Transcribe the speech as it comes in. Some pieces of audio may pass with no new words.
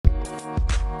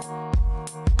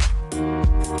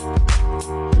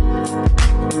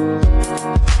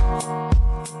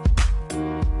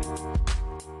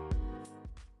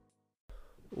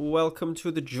welcome to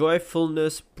the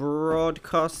Joyfulness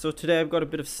broadcast. So today I've got a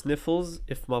bit of sniffles.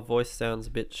 If my voice sounds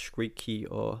a bit squeaky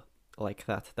or like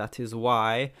that, that is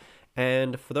why.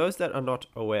 And for those that are not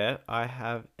aware, I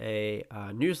have a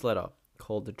newsletter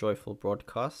called the Joyful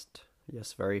Broadcast.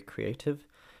 Yes, very creative.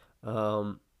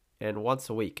 And once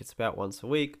a week, it's about once a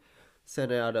week,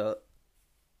 send out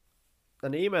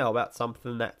an email about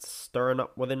something that's stirring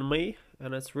up within me,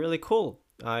 and it's really cool.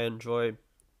 I enjoy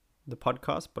the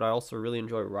podcast, but I also really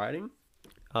enjoy writing.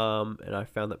 And I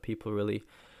found that people really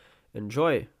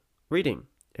enjoy reading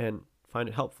and find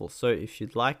it helpful. So if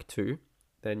you'd like to,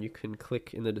 then you can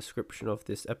click in the description of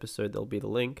this episode. There'll be the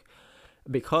link,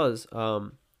 because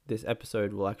this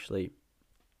episode will actually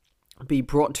be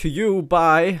brought to you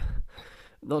by,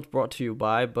 not brought to you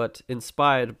by, but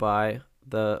inspired by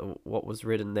what was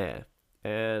written there.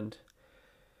 And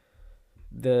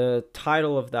the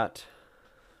title of that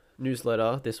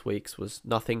newsletter this week's was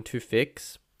Nothing to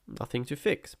Fix.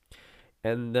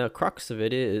 And the crux of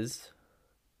it is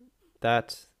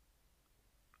that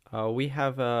we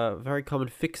have a very common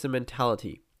fixer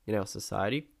mentality in our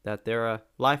society, that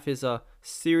life is a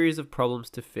series of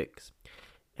problems to fix.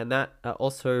 And that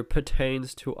also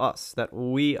pertains to us, that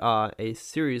we are a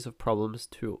series of problems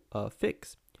to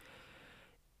fix.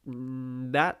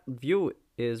 That view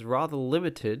is rather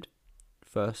limited,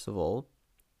 first of all.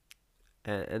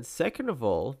 And second of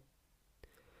all,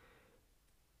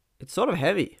 it's sort of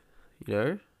heavy,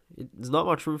 There's not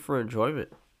much room for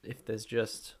enjoyment if there's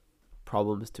just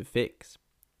problems to fix.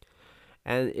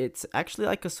 And it's actually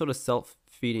like a sort of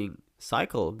self-feeding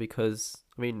cycle, because,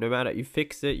 no matter, you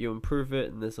fix it, you improve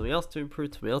it, and there's something else to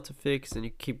improve, something else to fix, and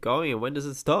you keep going, and when does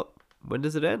it stop? When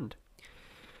does it end?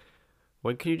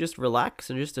 When can you just relax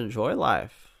and just enjoy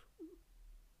life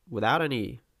without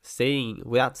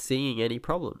seeing any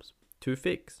problems to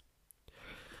fix?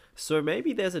 So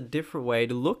maybe there's a different way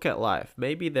to look at life.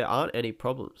 Maybe there aren't any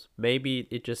problems. Maybe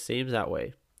it just seems that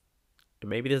way.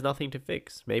 Maybe there's nothing to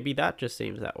fix. Maybe that just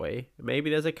seems that way. Maybe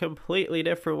there's a completely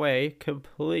different way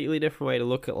to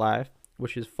look at life,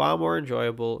 which is far more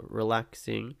enjoyable,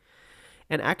 relaxing,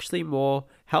 and actually more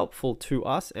helpful to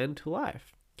us and to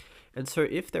life. And so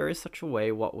if there is such a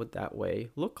way, what would that way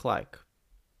look like?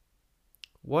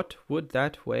 What would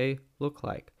that way look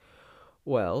like?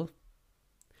 Well,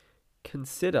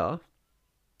 consider,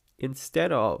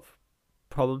 instead of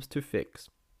problems to fix.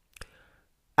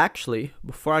 Actually,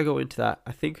 before I go into that,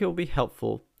 I think it will be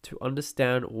helpful to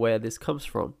understand where this comes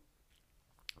from.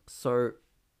 So,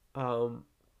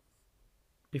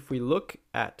 if we look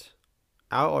at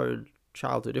our own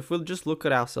childhood, if we'll just look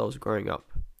at ourselves growing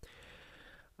up,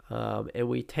 and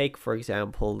we take, for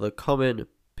example, the common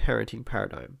parenting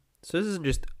paradigm. So this isn't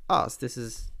just us. This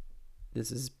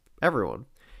is everyone.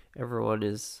 Everyone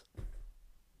is,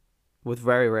 with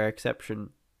very rare exception,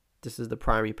 this is the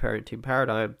primary parenting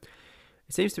paradigm.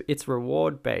 It's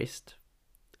reward based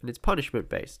and it's punishment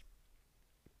based.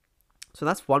 So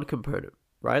that's one component,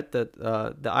 right? That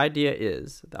the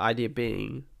idea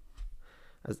being,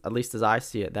 at least as I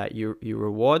see it, that you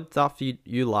reward stuff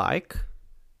you like,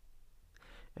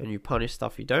 and you punish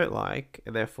stuff you don't like,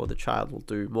 and therefore the child will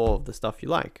do more of the stuff you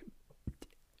like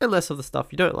and less of the stuff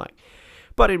you don't like.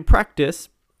 But in practice,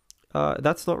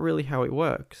 that's not really how it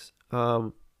works.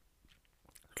 And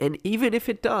even if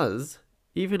it does,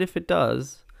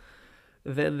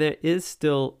 then there is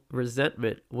still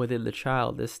resentment within the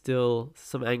child. There's still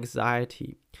some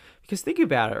anxiety. Because think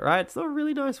about it, right? It's not a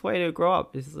really nice way to grow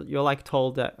up. You're like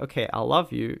told that, okay, I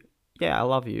love you. Yeah, I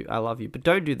love you. But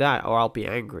don't do that or I'll be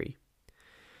angry.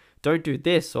 Don't do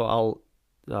this or I'll...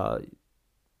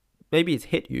 maybe it's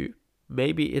hit you.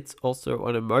 Maybe it's also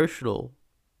an emotional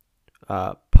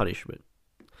punishment.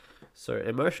 So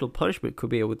emotional punishment could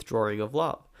be a withdrawing of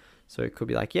love. So it could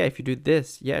be like, yeah, if you do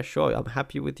this, yeah, sure, I'm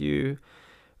happy with you.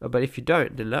 But if you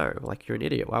don't, then no, like you're an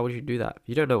idiot. Why would you do that?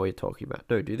 You don't know what you're talking about.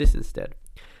 No, do this instead.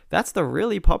 That's the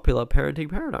really popular parenting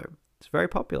paradigm. It's very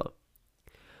popular.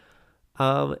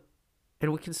 And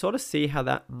we can sort of see how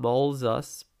that molds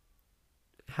us,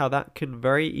 how that can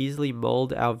very easily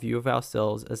mold our view of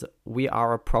ourselves as we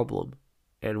are a problem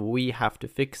and we have to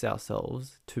fix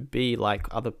ourselves to be like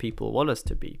other people want us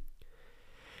to be.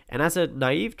 And as a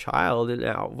naive child,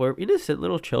 we're innocent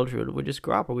little children. We just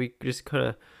grow up and we just kind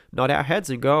of nod our heads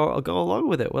and go along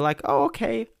with it. We're like, oh,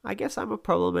 okay, I guess I'm a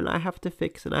problem and I have to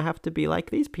fix and I have to be like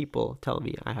these people tell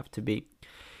me I have to be.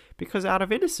 Because out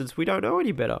of innocence, we don't know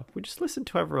any better. We just listen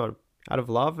to everyone. Out of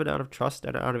love and out of trust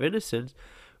and out of innocence,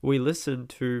 we listen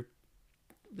to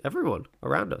everyone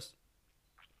around us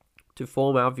to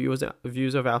form our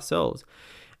views of ourselves.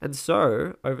 And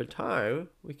so, over time,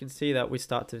 we can see that we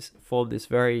start to form this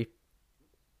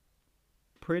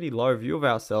pretty pretty low view of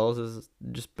ourselves as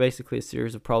just basically a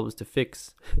series of problems to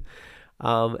fix.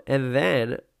 And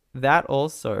then that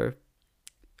also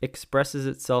expresses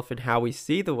itself in how we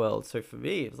see the world. So for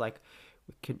me, it's like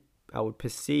I would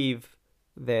perceive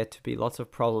there to be lots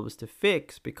of problems to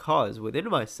fix because within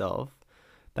myself,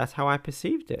 that's how I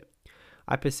perceived it.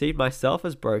 I perceived myself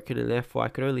as broken, and therefore I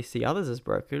could only see others as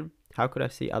broken. How could I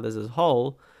see others as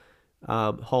whole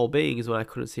beings when I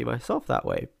couldn't see myself that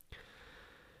way?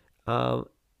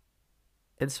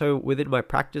 And so within my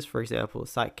practice, for example,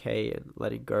 Psych-K and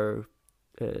letting go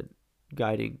and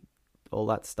guiding, all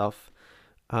that stuff,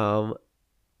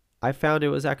 I found it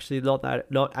was actually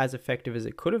not as effective as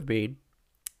it could have been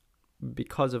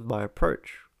because of my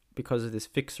approach, because of this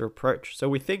fixer approach. So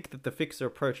we think that the fixer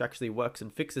approach actually works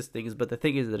and fixes things, but the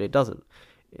thing is that it doesn't.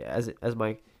 As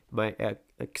my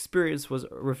experience was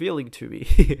revealing to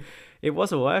me, it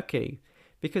wasn't working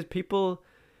because people.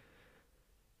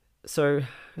 So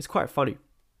it's quite funny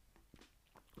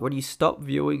when you stop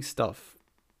viewing stuff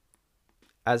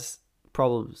as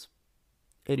problems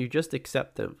and you just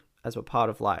accept them as a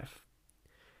part of life,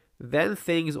 then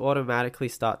things automatically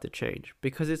start to change,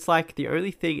 because it's like the only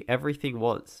thing everything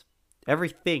wants,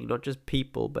 everything, not just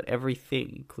people, but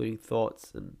everything, including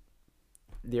thoughts, and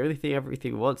the only thing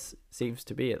everything wants seems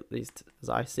to be, at least as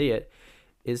I see it,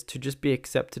 is to just be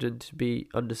accepted and to be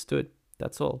understood.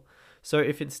 That's all. So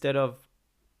if instead of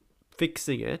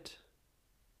fixing it,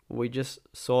 we just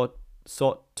sought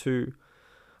to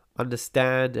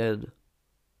understand and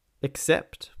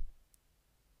accept,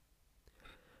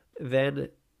 then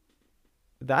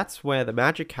that's where the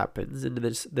magic happens, and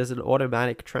there's an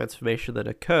automatic transformation that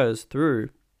occurs through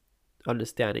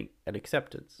understanding and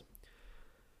acceptance.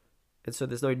 And so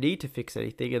there's no need to fix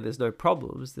anything, and there's no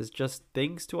problems. There's just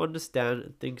things to understand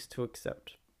and things to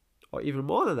accept. Or even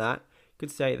more than that, you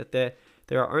could say that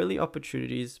there are only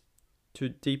opportunities to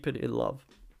deepen in love.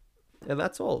 And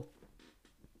that's all.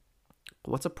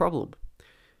 What's a problem?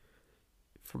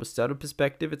 From a certain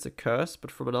perspective, it's a curse,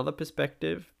 but from another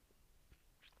perspective,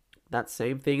 that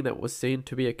same thing that was seen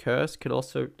to be a curse can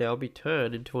also now be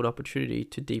turned into an opportunity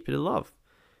to deepen in love.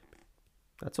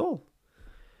 That's all.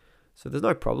 So there's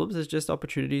no problems, there's just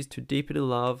opportunities to deepen in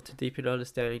love, to deepen in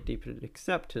understanding, deepen in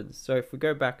acceptance. So if we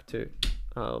go back to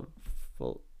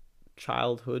for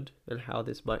childhood and how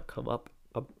this might come up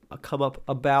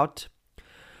about,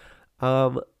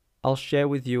 I'll share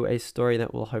with you a story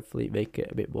that will hopefully make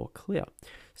it a bit more clear.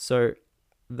 So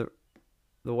the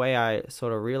way I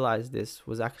sort of realized this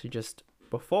was actually just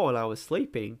before, when I was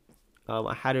sleeping,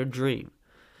 I had a dream.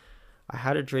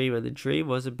 And the dream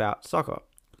was about soccer.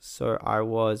 So I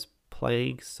was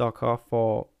playing soccer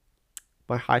for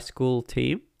my high school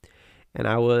team, and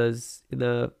I was in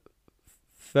the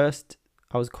first.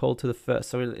 I was called to the first.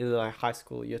 So in my high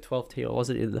school year 12 team, I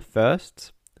wasn't in the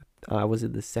first. I was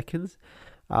in the seconds.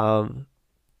 And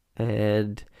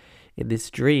in this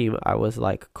dream, I was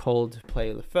like called to play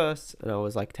in the first, and I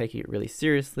was like taking it really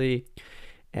seriously.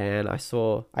 And I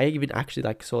even actually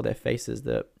like saw their faces,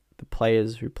 the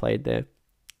players who played there,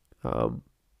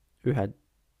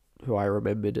 who I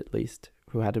remembered at least,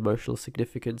 who had emotional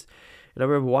significance. And I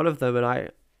remember one of them,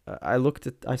 and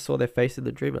I saw their face in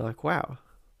the dream, and I'm like, wow.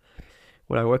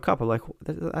 When I woke up, I'm like,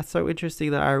 that's so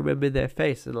interesting that I remember their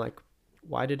face, and like,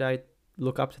 why did I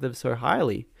look up to them so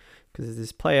highly? Because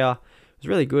this player was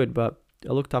really good, but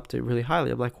I looked up to him really highly.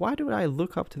 I'm like, why do I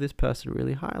look up to this person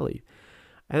really highly?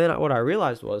 And then what I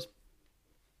realized was,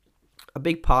 a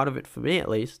big part of it, for me at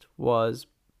least,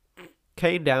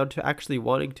 came down to actually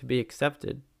wanting to be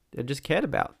accepted and just cared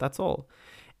about. That's all.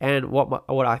 And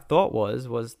what I thought was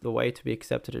the way to be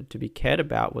accepted and to be cared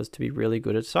about was to be really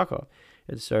good at soccer.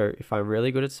 And so if I'm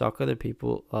really good at soccer, then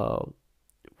people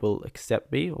will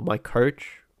accept me, or my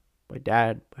coach, my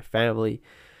dad, my family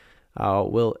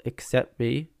will accept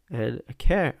me and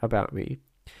care about me.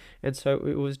 And so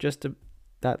it was just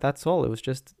that's all. It was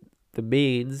just the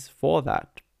means for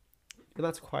that. And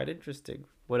that's quite interesting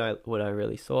when I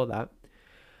really saw that.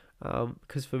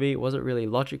 Because for me, it wasn't really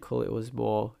logical. It was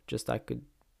more just I could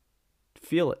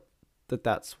feel it,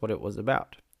 that's what it was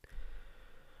about.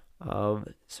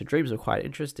 So dreams are quite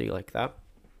interesting like that,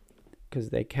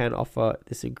 because they can offer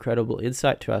this incredible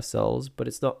insight to ourselves, but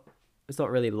it's not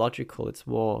really logical. It's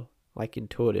more like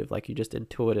intuitive, like you just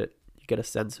intuit it, you get a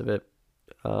sense of it.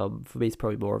 For me, it's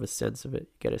probably more of a sense of it.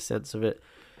 You get a sense of it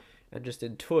and just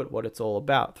intuit what it's all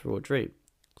about through a dream.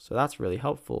 So that's really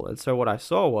helpful. And so what I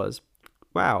saw was,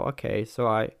 wow, okay,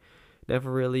 so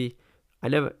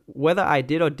whether I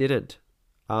did or didn't,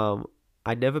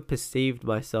 I never perceived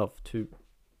myself to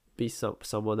be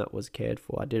someone that was cared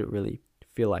for. I didn't really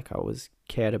feel like I was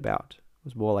cared about. It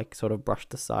was more like sort of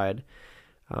brushed aside.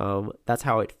 That's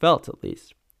how it felt, at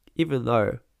least, even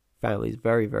though family is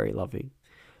very, very loving,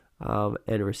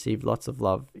 and received lots of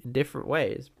love in different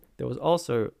ways. There was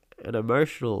also an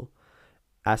emotional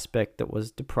aspect that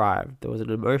was deprived. There was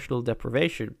an emotional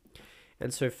deprivation.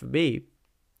 And so for me,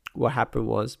 what happened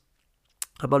was,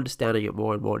 I'm understanding it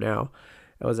more and more now.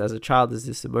 It was, as a child, there's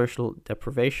this emotional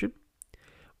deprivation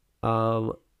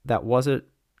that wasn't,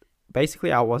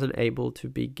 basically I wasn't able to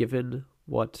be given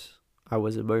what I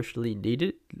was emotionally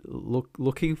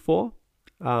looking for.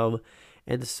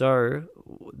 And so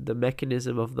the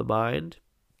mechanism of the mind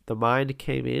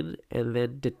came in and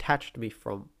then detached me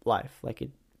from life.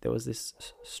 There was this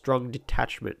strong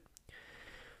detachment.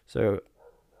 So,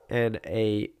 and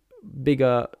a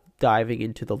bigger diving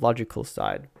into the logical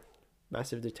side,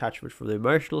 massive detachment from the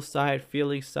emotional side,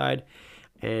 feeling side,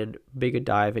 and bigger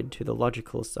dive into the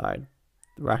logical side,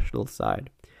 the rational side,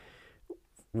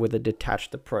 with a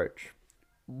detached approach.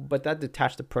 But that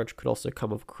detached approach could also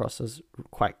come across as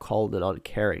quite cold and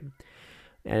uncaring.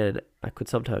 And I could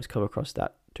sometimes come across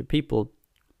that to people,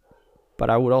 but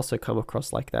I would also come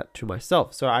across like that to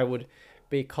myself. So I would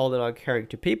be cold and uncaring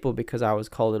to people because I was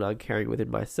cold and uncaring within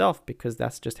myself, because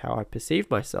that's just how I perceive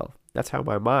myself. That's how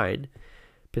my mind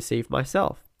perceived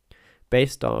myself,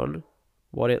 based on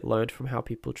what it learned from how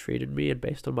people treated me and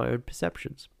based on my own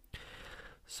perceptions.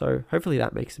 So hopefully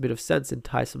that makes a bit of sense and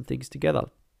ties some things together.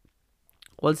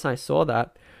 Once I saw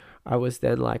that, I was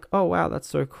then like, oh wow, that's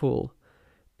so cool.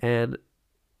 And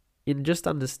in just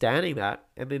understanding that,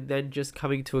 and then just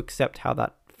coming to accept how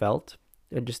that felt,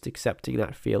 and just accepting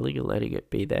that feeling and letting it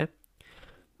be there,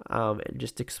 and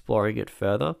just exploring it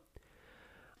further,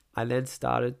 I then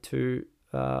started to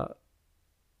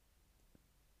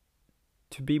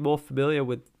be more familiar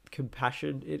with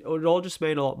compassion. It all just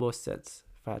made a lot more sense,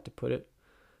 if I had to put it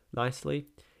nicely.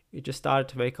 It just started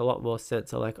to make a lot more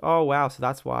sense. I'm like, oh wow, so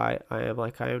that's why I am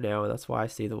like I am now, and that's why I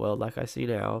see the world like I see it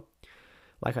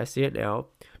now.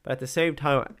 But at the same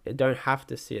time, I don't have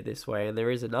to see it this way, and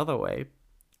there is another way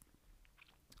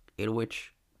in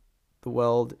which the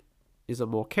world is a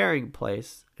more caring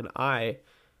place, and I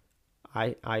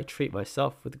treat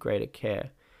myself with greater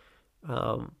care.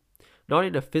 Not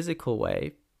in a physical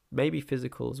way, maybe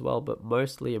physical as well, but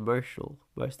mostly emotional.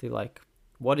 Mostly like,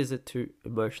 what is it to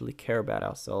emotionally care about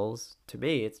ourselves? To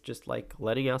me, it's just like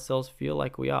letting ourselves feel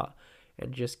like we are,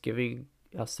 and just giving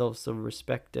ourselves some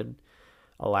respect and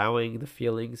allowing the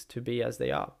feelings to be as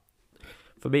they are.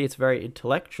 For me, it's very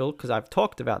intellectual, because I've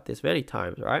talked about this many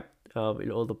times, right?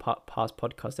 In all the past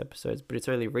podcast episodes, but it's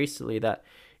only recently that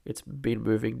it's been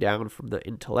moving down from the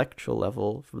intellectual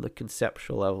level, from the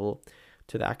conceptual level,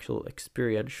 to the actual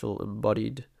experiential,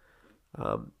 embodied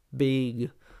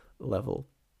being level.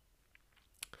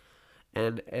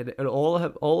 And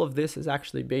all of this has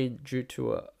actually been due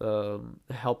to the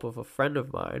help of a friend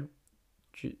of mine,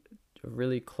 a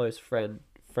really close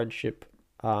friendship,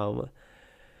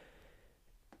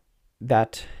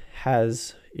 that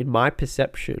has, in my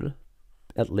perception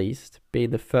at least,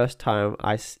 been the first time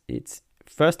I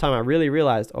really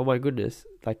realized, oh my goodness,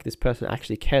 like this person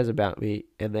actually cares about me,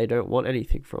 and they don't want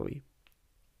anything from me.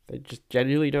 They just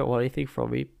genuinely don't want anything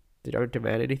from me. They don't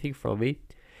demand anything from me.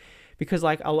 Because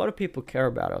like a lot of people care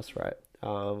about us, right?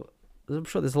 I'm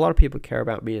sure there's a lot of people care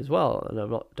about me as well, and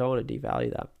don't want to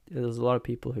devalue that. And there's a lot of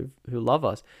people who love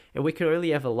us, and we can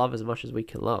only ever love as much as we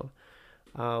can love.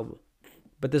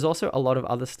 But there's also a lot of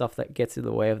other stuff that gets in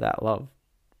the way of that love.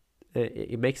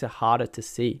 It makes it harder to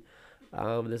see.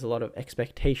 There's a lot of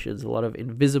expectations, a lot of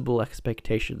invisible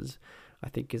expectations, I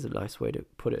think is a nice way to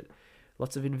put it.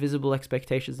 Lots of invisible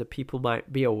expectations that people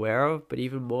might be aware of, but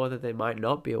even more that they might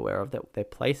not be aware of, that they're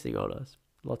placing on us.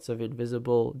 Lots of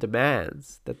invisible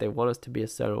demands that they want us to be a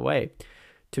certain way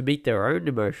to meet their own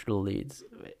emotional needs.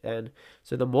 And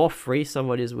so the more free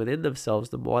someone is within themselves,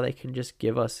 the more they can just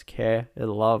give us care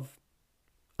and love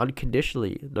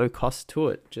unconditionally, no cost to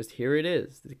it. Just here it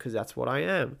is, because that's what I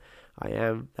am. I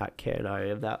am that care and I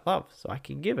am that love, so I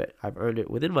can give it. I've earned it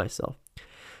within myself.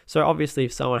 So obviously,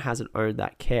 if someone hasn't earned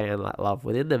that care and that love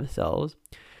within themselves,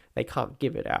 they can't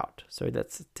give it out. So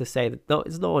that's to say that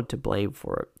there's no one to blame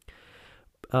for it.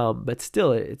 But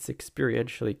still, it's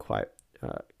experientially quite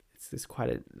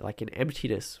like an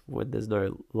emptiness when there's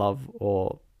no love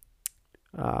or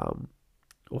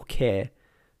care.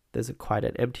 There's quite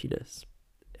an emptiness.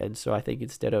 And so I think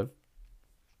instead of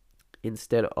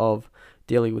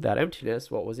dealing with that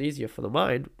emptiness, what was easier for the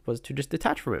mind was to just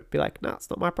detach from it. Be like, nah, it's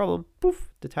not my problem.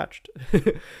 Poof, detached.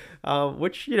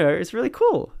 Which, is really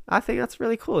cool. I think that's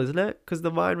really cool, isn't it? Because the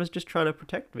mind was just trying to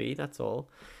protect me, that's all.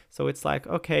 So it's like,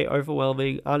 okay,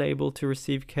 overwhelming, unable to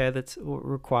receive care that's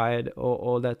required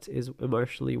or that is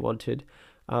emotionally wanted.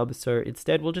 So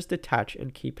instead, we'll just detach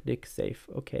and keep Nick safe.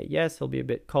 Okay, yes, he'll be a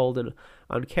bit cold and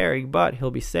uncaring, but he'll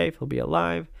be safe, he'll be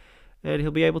alive, and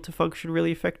he'll be able to function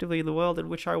really effectively in the world in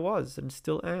which I was and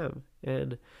still am.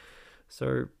 And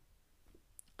so,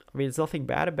 I mean, there's nothing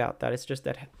bad about that. It's just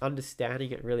that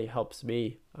understanding it really helps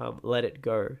me let it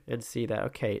go and see that,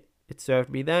 okay, it served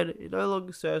me then, it no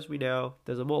longer serves me now.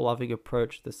 There's a more loving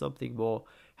approach. There's something more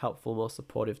helpful, more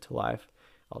supportive to life.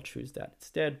 I'll choose that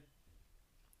instead.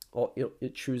 Or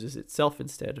it chooses itself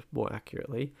instead, more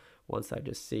accurately, once I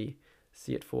just see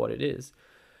it for what it is.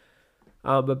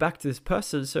 But back to this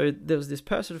person. So there was this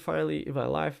person finally in my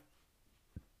life,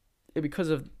 and because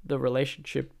of the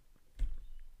relationship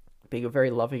being a very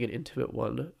loving and intimate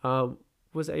one,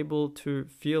 was able to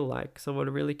feel like someone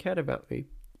really cared about me.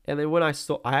 And then when I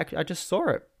just saw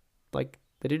it. Like,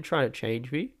 they didn't try to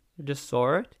change me. I just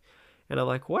saw it. And I'm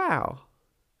like, wow.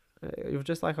 It was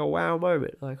just like a wow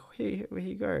moment. Like, here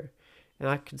you go. And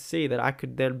I could see that I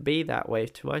could then be that way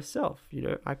to myself. You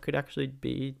know, I could actually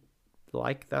be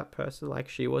like that person, like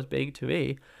she was being to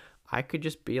me. I could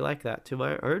just be like that to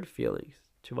my own feelings,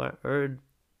 to my own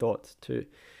thoughts, to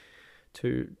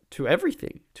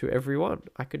everything, to everyone.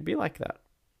 I could be like that.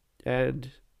 And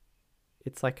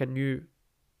it's like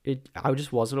I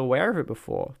just wasn't aware of it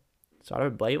before. So I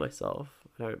don't blame myself.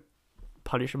 I don't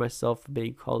punish myself for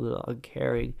being cold and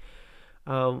uncaring,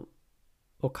 or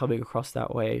coming across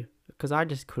that way, because I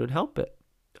just couldn't help it.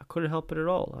 I couldn't help it at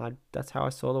all. That's how I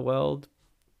saw the world,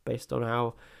 based on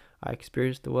how I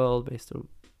experienced the world, based on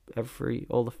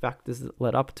all the factors that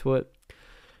led up to it.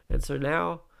 And so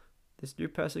now this new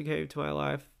person came to my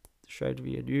life, showed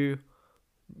me a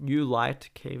new light,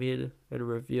 came in and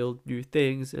revealed new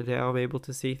things, and now I'm able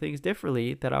to see things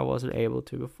differently that I wasn't able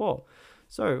to before.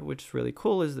 So, which is really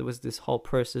cool, is there was this whole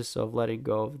process of letting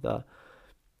go of the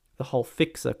whole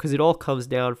fixer, because it all comes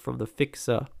down from the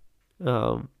fixer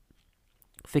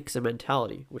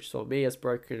mentality, which saw me as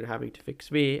broken and having to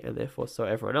fix me, and therefore saw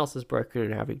everyone else as broken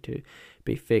and having to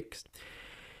be fixed.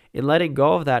 In letting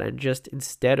go of that, and just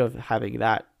instead of having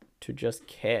that, to just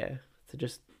care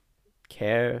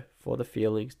for the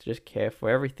feelings, to just care for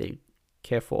everything,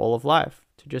 care for all of life,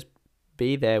 to just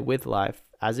be there with life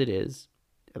as it is,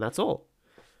 and that's all.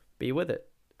 Be with it,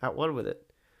 at one with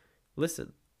it.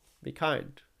 Listen, be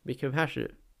kind, be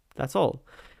compassionate. That's all.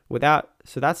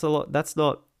 That's a lot. That's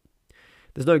not.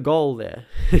 There's no goal there.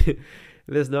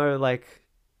 There's no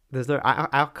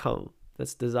outcome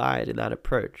that's desired in that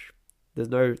approach. There's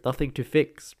nothing to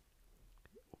fix.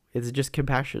 It's just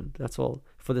compassion. That's all.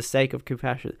 For the sake of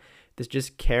compassion. There's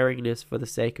just caringness for the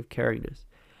sake of caringness.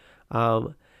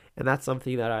 And that's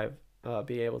something that I've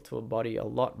been able to embody a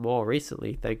lot more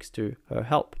recently, thanks to her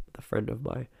help, the friend of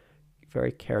my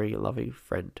very caring and loving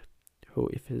friend, who,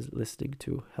 if is listening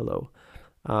to, hello.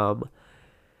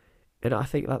 And I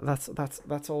think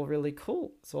that's all really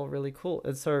cool. It's all really cool.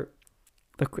 And so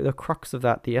the crux of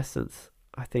that, the essence,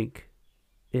 I think,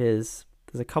 is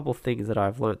there's a couple of things that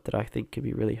I've learned that I think can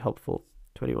be really helpful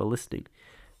to anyone listening.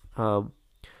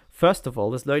 First of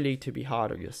all, there's no need to be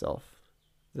hard on yourself.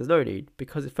 There's no need,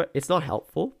 because it's not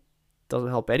helpful. It doesn't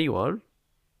help anyone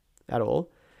at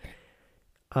all.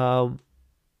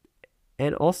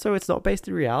 And also, it's not based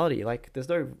in reality. Like, there's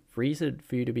no reason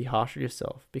for you to be harsh on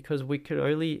yourself, because we can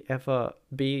only ever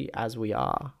be as we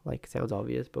are. Like, it sounds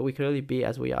obvious, but we can only be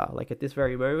as we are. Like, at this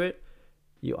very moment,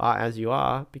 you are as you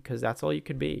are, because that's all you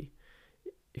can be.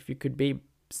 If you could be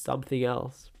something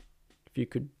else, if you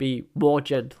could be more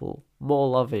gentle, more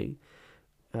loving,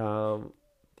 then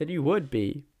you would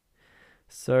be.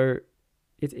 So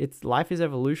it's life is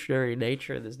evolutionary in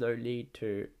nature, and there's no need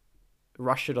to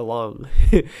rush it along.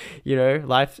 You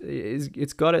know,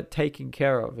 it's got it taken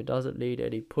care of. It doesn't need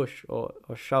any push or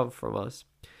shove from us.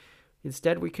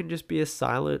 Instead, we can just be a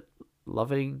silent,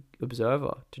 loving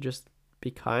observer, to just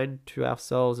be kind to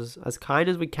ourselves, as kind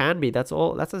as we can be. That's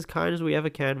all. That's as kind as we ever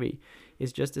can be.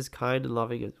 Is just as kind and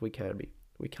loving as we can be.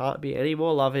 We can't be any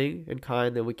more loving and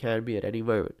kind than we can be at any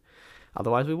moment.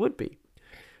 Otherwise, we would be.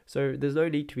 So there's no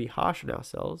need to be harsh on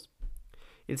ourselves.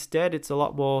 Instead, it's a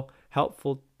lot more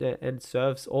helpful and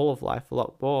serves all of life a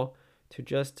lot more to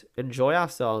just enjoy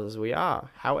ourselves as we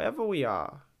are, however we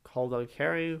are. Cold,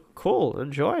 uncaring, cool,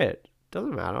 enjoy it.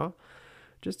 Doesn't matter.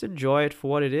 Just enjoy it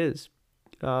for what it is,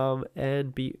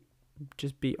 and be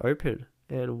open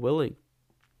and willing.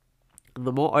 And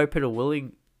the more open and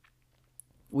willing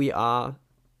we are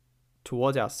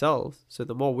towards ourselves, so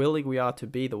the more willing we are to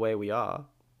be the way we are,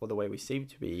 or the way we seem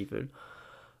to be even,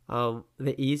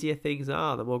 the easier things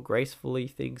are, the more gracefully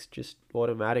things just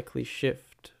automatically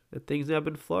shift and things ebb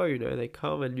and flow. They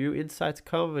come and new insights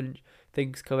come and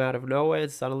things come out of nowhere,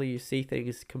 and suddenly you see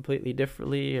things completely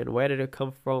differently. And where did it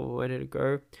come from? Where did it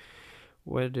go?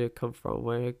 Where did it come from?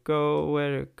 Where did it go?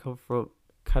 Where did it come from?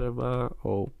 Kadama.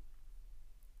 Oh.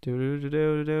 Do do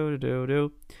do do do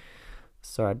do.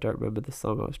 Sorry, I don't remember the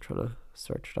song. I was trying to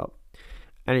search it up.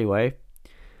 Anyway,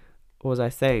 what was I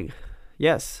saying?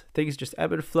 Yes, things just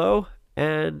ebb and flow,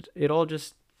 and it all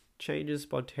just changes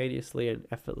spontaneously and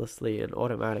effortlessly and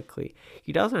automatically.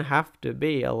 It doesn't have to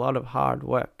be a lot of hard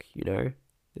work,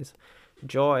 This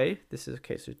joy, this is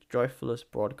okay, so Joyfulness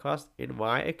Broadcast. In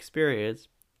my experience,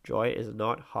 joy is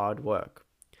not hard work.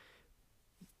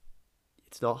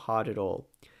 It's not hard at all.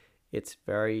 It's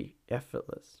very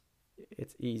effortless.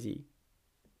 It's easy.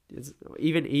 It's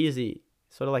even easy.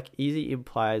 Sort of like easy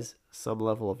implies some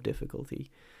level of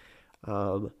difficulty.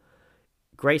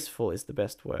 Graceful is the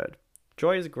best word.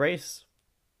 Joy is grace.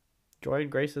 Joy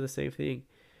and grace are the same thing.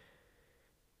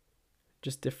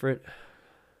 Just different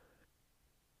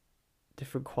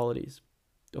qualities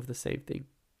of the same thing.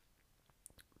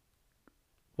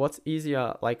 What's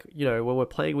easier, like, when we're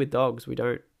playing with dogs, we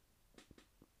don't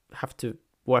have to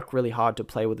work really hard to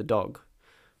play with a dog.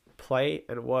 Play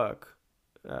and work,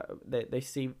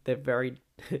 they're very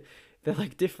they're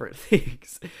like different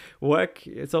things. Work,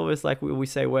 it's almost like when we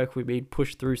say work, we mean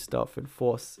push through stuff and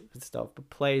force and stuff. But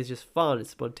play is just fun.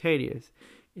 It's spontaneous.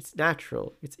 It's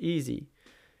natural. It's easy.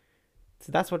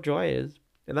 So that's what joy is.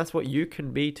 And that's what you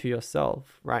can be to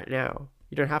yourself right now.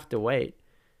 You don't have to wait.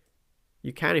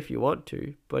 You can if you want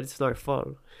to, but it's no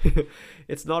fun.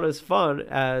 It's not as fun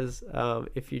as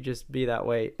if you just be that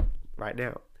way right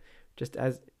now.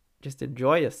 Just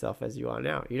enjoy yourself as you are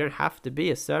now. You don't have to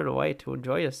be a certain way to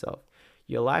enjoy yourself.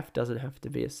 Your life doesn't have to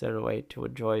be a certain way to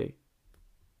enjoy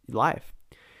life.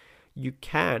 You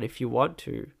can, if you want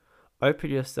to, open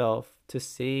yourself to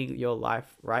seeing your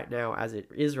life right now as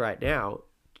it is right now,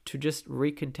 to just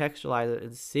recontextualize it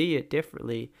and see it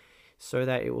differently so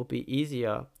that it will be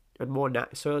easier and more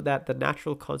so that the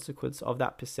natural consequence of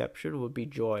that perception would be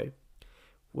joy,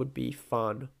 would be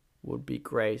fun, would be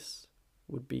grace,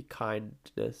 would be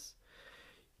kindness.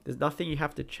 There's nothing you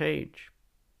have to change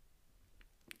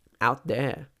out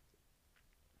there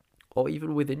or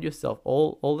even within yourself.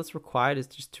 All that's required is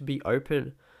just to be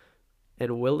open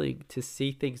and willing to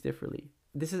see things differently.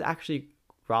 This is actually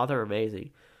rather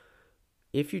amazing.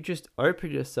 If you just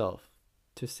open yourself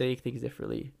to seeing things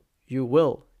differently, you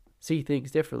will see things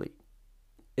differently.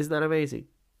 Isn't that amazing?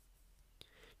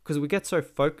 Because we get so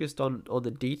focused on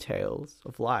the details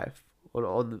of life,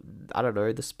 on I don't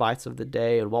know, the spites of the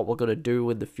day and what we're going to do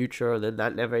in the future, and then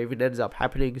that never even ends up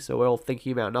happening, so we're all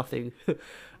thinking about nothing.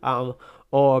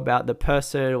 Or about the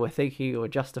person we're thinking or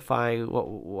justifying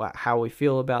how we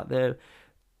feel about them.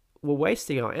 We're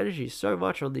wasting our energy so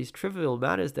much on these trivial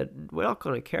matters that we're not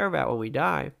going to care about when we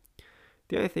die.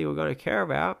 The only thing we're going to care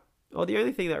about, or the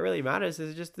only thing that really matters,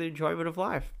 is just the enjoyment of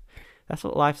life. That's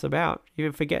what life's about.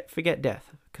 Even forget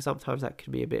death, because sometimes that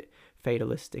can be a bit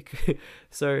fatalistic.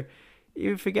 So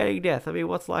even forgetting death, I mean,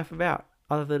 what's life about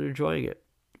other than enjoying it?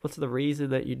 What's the reason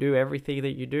that you do everything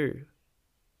that you do?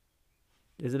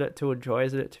 Isn't it to enjoy?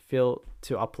 Isn't it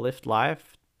to uplift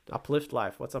life? Uplift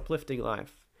life. What's uplifting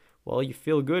life? Well, you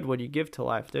feel good when you give to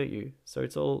life, don't you? So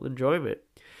it's all enjoyment.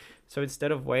 So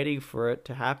instead of waiting for it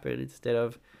to happen,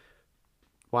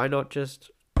 why not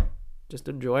just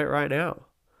enjoy it right now?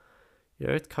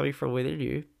 It's coming from within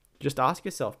you. Just ask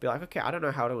yourself, be like, okay, I don't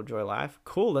know how to enjoy life.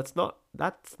 Cool, that's not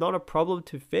a problem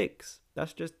to fix.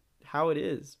 That's just how it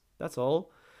is. That's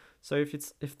all. So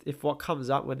if what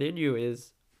comes up within you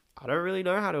is, I don't really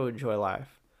know how to enjoy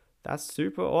life, that's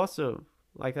super awesome.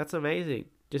 Like, that's amazing.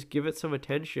 Just give it some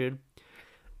attention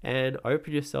and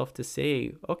open yourself to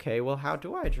seeing, okay, well, how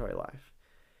do I enjoy life?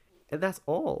 And that's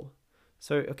all.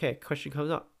 So, okay, question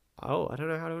comes up. Oh, I don't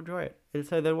know how to enjoy it. And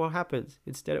so then what happens?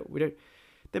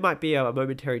 There might be a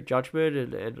momentary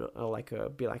judgment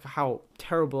and be like, how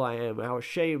terrible I am, how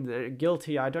ashamed and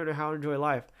guilty, I don't know how to enjoy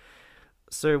life.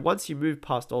 So once you move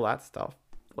past all that stuff,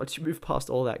 once you move past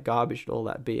all that garbage and all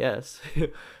that BS,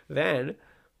 then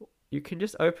you can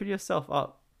just open yourself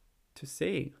up to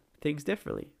seeing things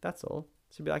differently. That's all.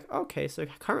 So be like, okay, so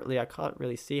currently I can't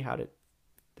really see how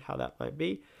that might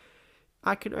be.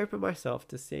 I can open myself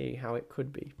to seeing how it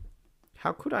could be.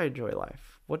 How could I enjoy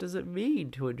life? What does it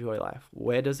mean to enjoy life?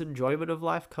 Where does enjoyment of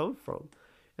life come from?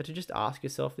 And to just ask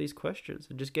yourself these questions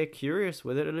and just get curious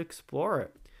with it and explore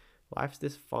it. Life's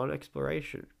this fun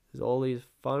exploration. There's all these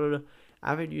fun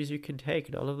avenues you can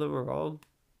take. None of them are wrong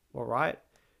or right.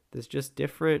 There's just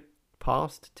different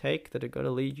paths to take that are going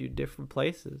to lead you different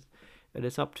places. And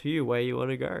it's up to you where you want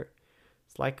to go.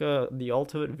 It's like the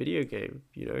ultimate video game,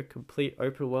 you know, complete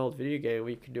open world video game where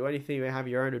you can do anything and have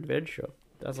your own adventure.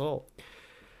 That's all.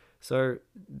 So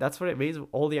that's what it means.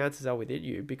 All the answers are within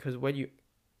you, because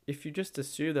if you just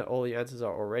assume that all the answers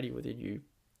are already within you,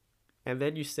 and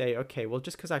then you say, okay, well,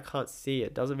 just because I can't see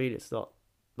it doesn't mean it's not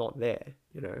there.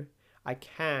 You know, I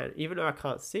can, even though I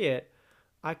can't see it,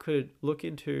 I could look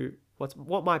into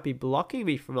what might be blocking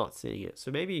me from not seeing it.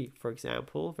 So maybe, for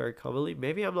example, very commonly,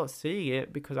 maybe I'm not seeing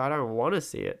it because I don't want to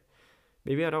see it.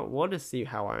 Maybe I don't want to see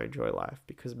how I enjoy life,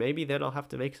 because maybe then I'll have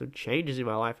to make some changes in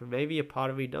my life, and maybe a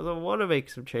part of me doesn't want to make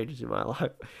some changes in my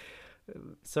life.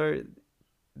 So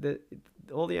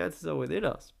all the answers are within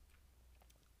us.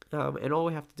 And all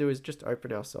we have to do is just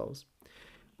open ourselves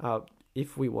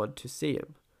if we want to see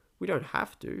them. We don't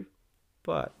have to,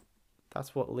 but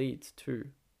that's what leads to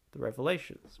the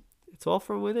revelations. It's all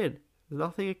from within. There's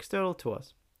nothing external to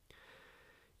us.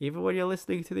 Even when you're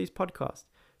listening to these podcasts,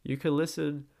 you can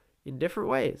listen in different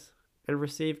ways and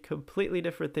receive completely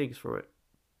different things from it.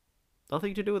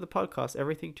 Nothing to do with the podcast,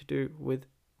 everything to do with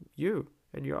you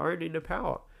and your own inner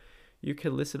power. You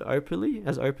can listen openly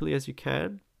as you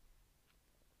can.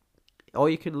 Or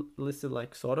you can listen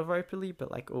like sort of openly,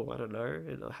 but like, oh, I don't know,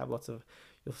 and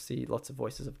you'll see lots of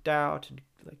voices of doubt and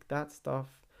like that stuff.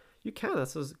 You can,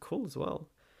 that's cool as well.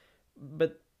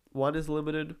 But one is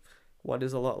limited, one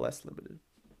is a lot less limited.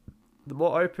 The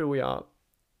more open we are,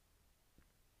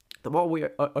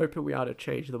 to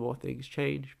change, the more things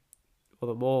change. Or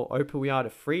the more open we are to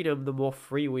freedom, the more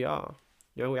free we are.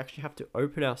 You know, we actually have to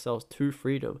open ourselves to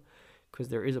freedom, because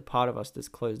there is a part of us that's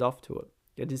closed off to it.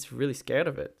 And is really scared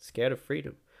of it, scared of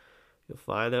freedom. You'll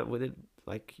find that within,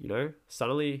 like, you know,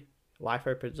 suddenly life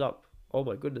opens up. Oh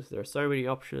my goodness, there are so many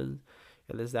options,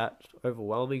 and there's that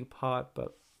overwhelming part.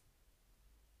 But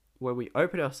when we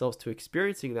open ourselves to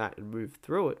experiencing that and move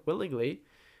through it willingly,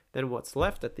 then what's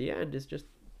left at the end is just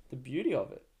the beauty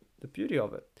of it. The beauty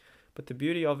of it. But the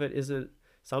beauty of it isn't,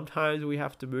 sometimes we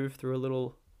have to move through a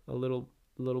little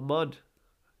mud.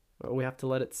 Or we have to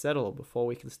let it settle before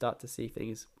we can start to see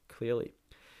things clearly.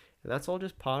 And that's all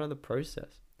just part of the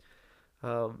process.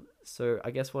 So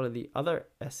I guess one of the other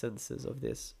essences of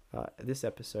this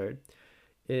episode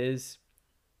is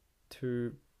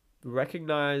to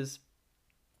recognize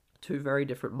two very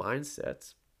different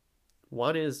mindsets.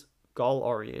 One is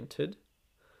goal-oriented,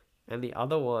 and the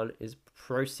other one is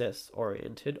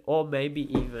process-oriented, or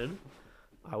maybe even,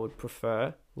 I would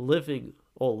prefer, living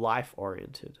or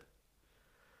life-oriented.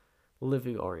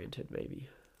 Living-oriented, maybe.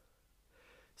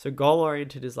 So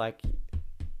goal-oriented is like,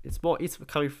 it's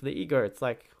coming from the ego. It's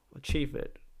like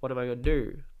achievement. What am I going to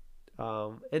do?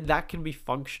 And that can be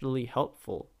functionally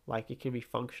helpful. Like, it can be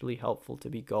functionally helpful to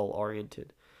be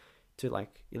goal-oriented, to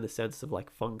like, in the sense of like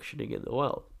functioning in the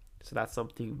world. So that's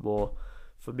something more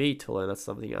for me to learn. That's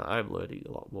something I'm learning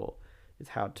a lot more, is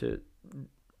how to,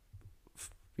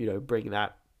 you know, bring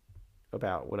that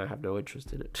about when I have no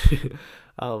interest in it.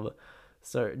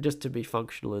 So just to be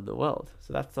functional in the world.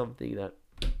 So that's something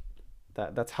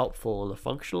that's helpful in a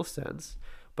functional sense.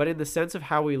 But in the sense of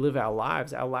how we live our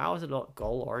lives are not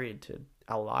goal-oriented.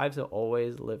 Our lives are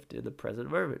always lived in the present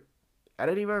moment. At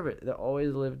any moment, they're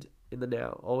always lived in the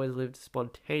now, always lived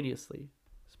spontaneously.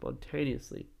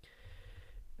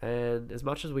 And as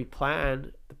much as we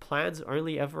plan, the plans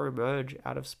only ever emerge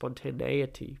out of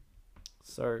spontaneity.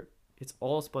 So it's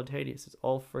all spontaneous, it's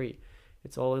all free,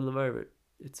 it's all in the moment.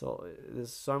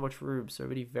 There's so much room, so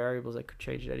many variables that could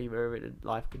change at any moment, and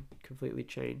life could completely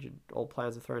change, and all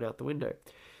plans are thrown out the window.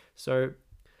 So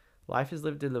life is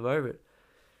lived in the moment.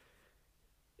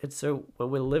 And so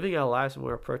when we're living our lives and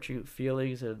we're approaching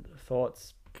feelings and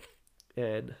thoughts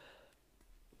and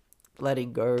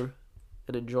letting go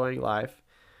and enjoying life,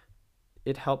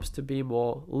 it helps to be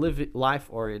more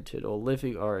life-oriented or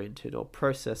living-oriented or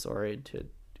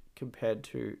process-oriented compared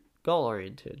to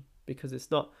goal-oriented, because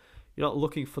you're not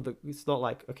looking for it's not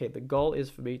like, okay, the goal is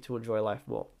for me to enjoy life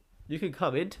more. You can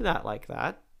come into that like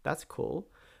that. That's cool.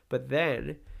 But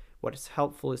then what's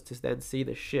helpful is to then see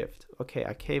the shift. Okay,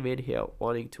 I came in here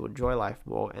wanting to enjoy life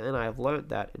more, and then I have learned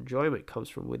that enjoyment comes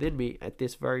from within me at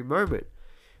this very moment.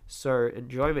 So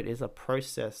enjoyment is a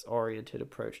process-oriented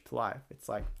approach to life. It's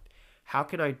like, how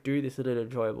can I do this in an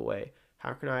enjoyable way?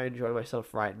 How can I enjoy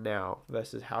myself right now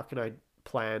versus how can I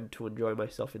plan to enjoy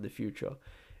myself in the future?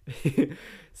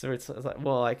 So it's like,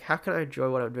 well, like, how can I enjoy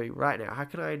what I'm doing right now? How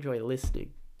can I enjoy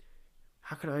listening?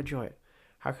 How can I enjoy it?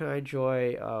 How can I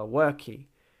enjoy working?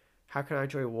 How can I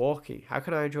enjoy walking? How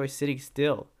can I enjoy sitting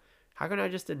still? How can I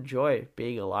just enjoy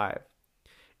being alive?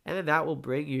 And then that will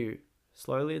bring you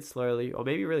slowly, or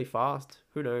maybe really fast,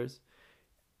 who knows,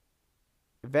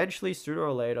 eventually, sooner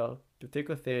or later, through thick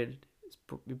or thin,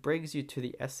 it brings you to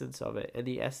the essence of it, and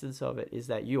the essence of it is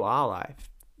that you are life.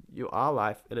 You are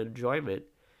life, and enjoyment.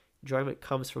 Enjoyment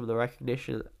comes from the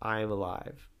recognition that I am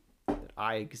alive, that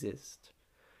I exist.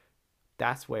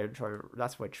 That's where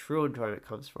true enjoyment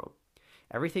comes from.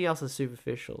 Everything else is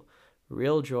superficial.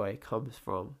 Real joy comes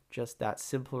from just that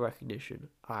simple recognition: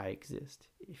 I exist.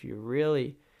 If you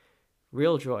really,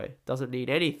 real joy doesn't need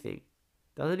anything.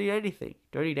 Doesn't need anything.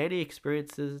 Don't need any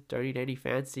experiences. Don't need any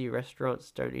fancy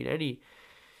restaurants. Don't need any.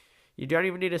 You don't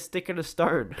even need a stick and a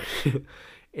stone.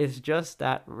 It's just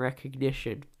that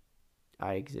recognition: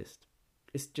 I exist.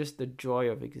 It's just the joy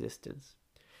of existence.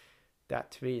 That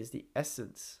to me is the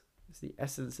essence. It's the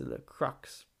essence and the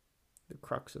crux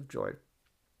of joy.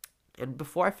 And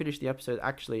before I finish the episode,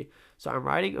 actually, so I'm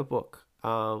writing a book.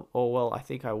 I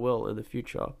think I will in the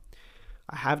future.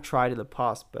 I have tried in the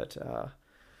past, but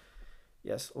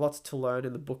yes, lots to learn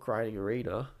in the book writing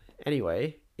arena.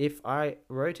 Anyway, if I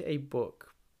wrote a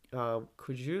book,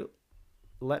 could you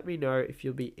let me know if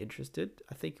you'll be interested?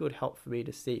 I think it would help for me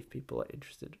to see if people are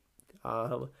interested.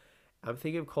 I'm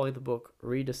thinking of calling the book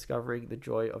Rediscovering the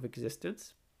Joy of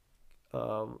Existence.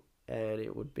 And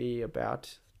it would be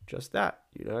about just that,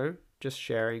 just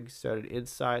sharing certain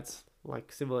insights,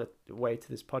 like similar way to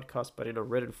this podcast, but in a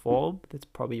written form that's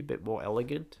probably a bit more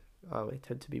elegant. I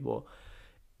tend to be more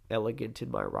elegant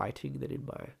in my writing than in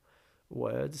my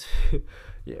words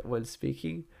when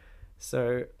speaking.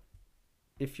 So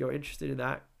if you're interested in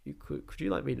that, could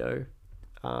you let me know?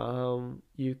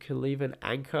 You can leave an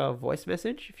Anchor voice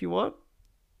message if you want.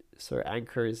 So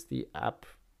Anchor is the app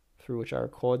through which I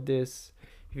record this.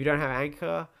 If you don't have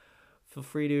Anchor, feel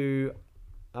free to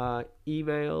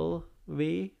email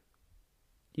me.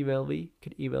 You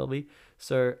can email me.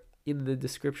 So in the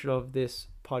description of this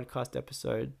podcast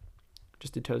episode,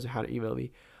 just in terms of how to email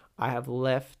me, I have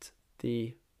left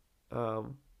the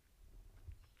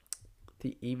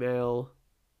email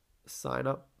sign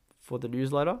up for the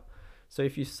newsletter. So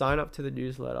if you sign up to the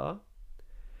newsletter,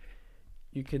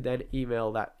 you can then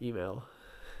email that email,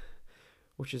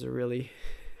 which is a really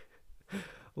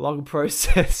long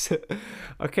process.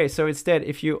 Okay, so instead,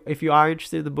 if you are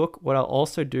interested in the book, what I'll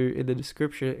also do in the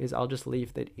description is I'll just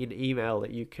leave that in email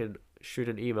that you can shoot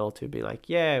an email to, be like,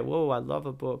 yeah, whoa, I love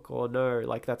a book, or no,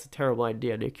 like that's a terrible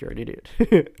idea, Nick, you're an idiot.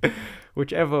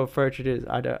 Whichever approach it is,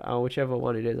 whichever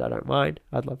one it is, I don't mind.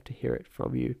 I'd love to hear it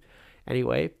from you.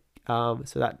 Anyway,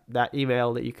 so that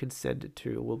email that you can send it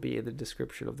to will be in the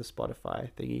description of the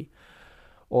Spotify thingy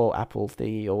or Apple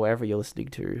thingy or wherever you're listening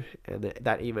to, and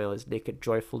that email is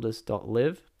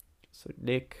nick@joyfulness.live. So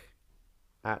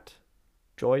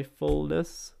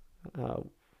nick@joyfulness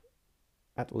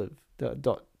at live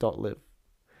dot live,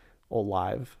 or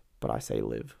live, but I say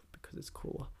live because it's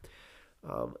cooler.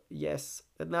 Yes,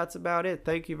 and that's about it.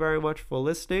 Thank you very much for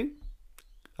listening,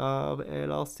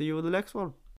 and I'll see you in the next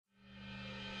one.